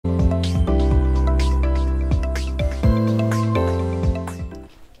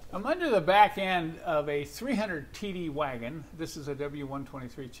the back end of a 300 TD wagon. This is a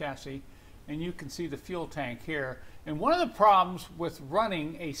W123 chassis, and you can see the fuel tank here. And one of the problems with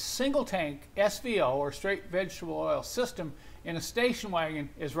running a single tank SVO, or straight vegetable oil system, in a station wagon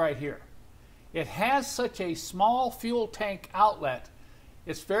is right here. It has such a small fuel tank outlet,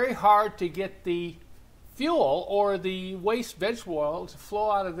 it's very hard to get the fuel or the waste vegetable oil to flow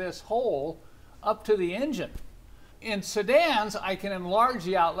out of this hole up to the engine. In sedans, I can enlarge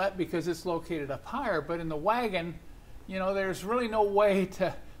the outlet because it's located up higher, but in the wagon, you know, there's really no way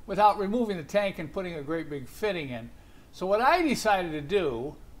to, without removing the tank and putting a great big fitting in. So what I decided to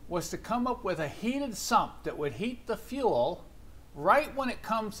do was to come up with a heated sump that would heat the fuel right when it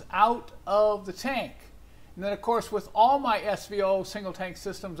comes out of the tank. And then, of course, with all my SVO single tank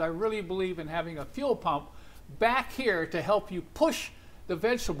systems, I really believe in having a fuel pump back here to help you push the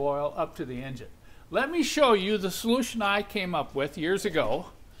vegetable oil up to the engine. Let me show you the solution I came up with years ago,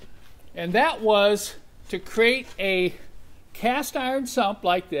 and that was to create a cast iron sump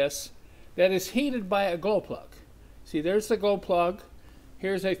like this that is heated by a glow plug. See, there's the glow plug.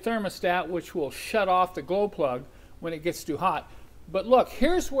 Here's a thermostat which will shut off the glow plug when it gets too hot. But look,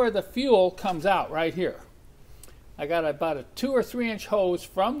 here's where the fuel comes out, right here. I got about a 2 or 3 inch hose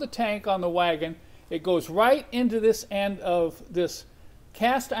from the tank on the wagon. It goes right into this end of this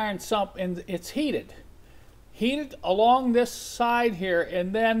cast iron sump, and it's heated along this side here,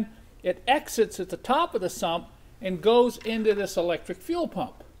 and then it exits at the top of the sump and goes into this electric fuel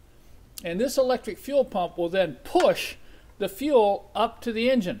pump. And this electric fuel pump will then push the fuel up to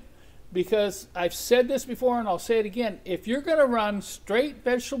the engine. Because I've said this before and I'll say it again, if you're going to run straight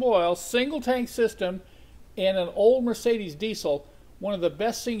vegetable oil, single tank system in an old Mercedes diesel, one of the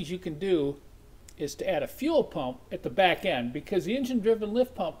best things you can do is to add a fuel pump at the back end, because the engine-driven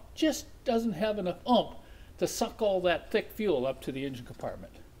lift pump just doesn't have enough oomph to suck all that thick fuel up to the engine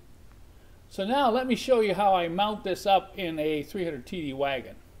compartment. So now let me show you how I mount this up in a 300 TD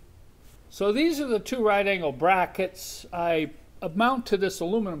wagon. So these are the 2 right angle brackets I mount to this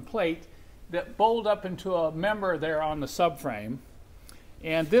aluminum plate that bolt up into a member there on the subframe.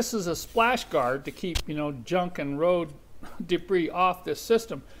 And this is a splash guard to keep, you know, junk and road debris off this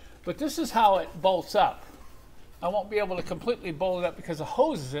system. But this is how it bolts up. I won't be able to completely bolt it up because the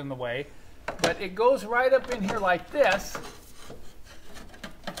hose is in the way, but it goes right up in here like this.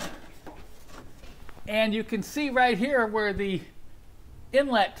 And you can see right here where the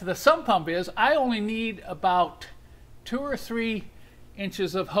inlet to the sump pump is. I only need about 2 or 3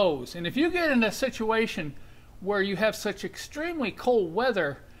 inches of hose. And if you get in a situation where you have such extremely cold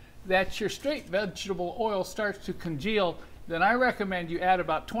weather that your straight vegetable oil starts to congeal, then I recommend you add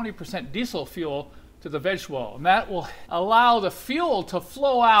about 20% diesel fuel to the vegetable oil. And that will allow the fuel to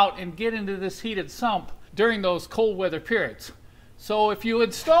flow out and get into this heated sump during those cold weather periods. So if you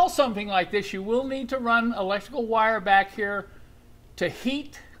install something like this, you will need to run electrical wire back here to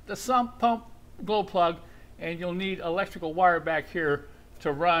heat the sump pump glow plug, and you'll need electrical wire back here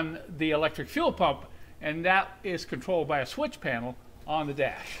to run the electric fuel pump, and that is controlled by a switch panel on the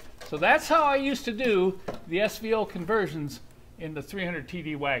dash. So that's how I used to do the SVO conversions in the 300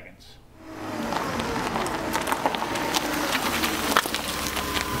 TD wagons.